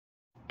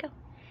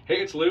Hey,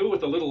 it's Lou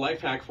with a little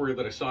life hack for you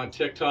that I saw on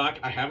TikTok.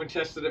 I haven't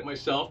tested it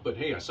myself, but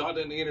hey, I saw it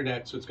on the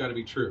internet, so it's got to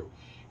be true.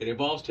 It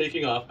involves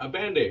taking off a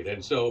Band-Aid.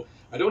 And so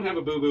I don't have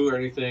a boo-boo or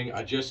anything.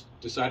 I just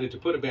decided to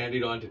put a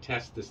Band-Aid on to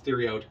test this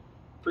theory out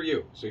for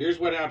you. So here's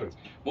what happens.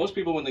 Most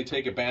people, when they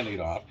take a Band-Aid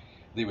off,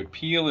 they would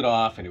peel it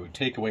off and it would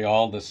take away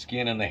all the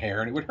skin and the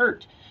hair and it would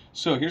hurt.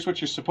 So here's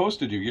what you're supposed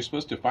to do. You're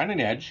supposed to find an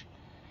edge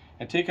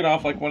and take it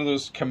off like one of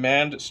those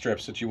command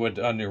strips that you would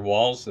on your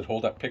walls that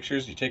hold up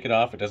pictures. You take it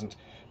off, it doesn't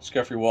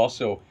scuff your wall.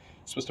 So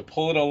you're supposed to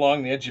pull it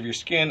along the edge of your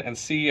skin and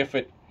see if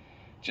it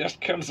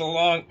just comes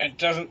along and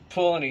doesn't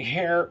pull any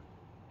hair.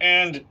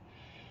 And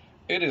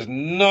it is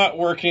not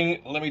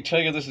working. Let me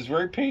tell you, this is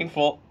very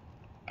painful.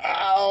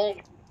 Oh,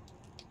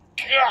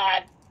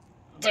 God,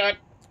 that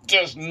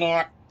does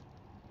not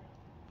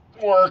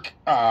work.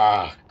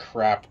 Ah,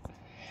 crap.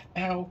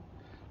 Ow.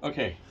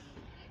 Okay.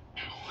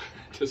 Ow.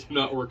 Does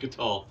not work at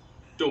all.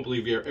 Don't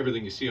believe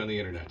everything you see on the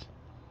internet.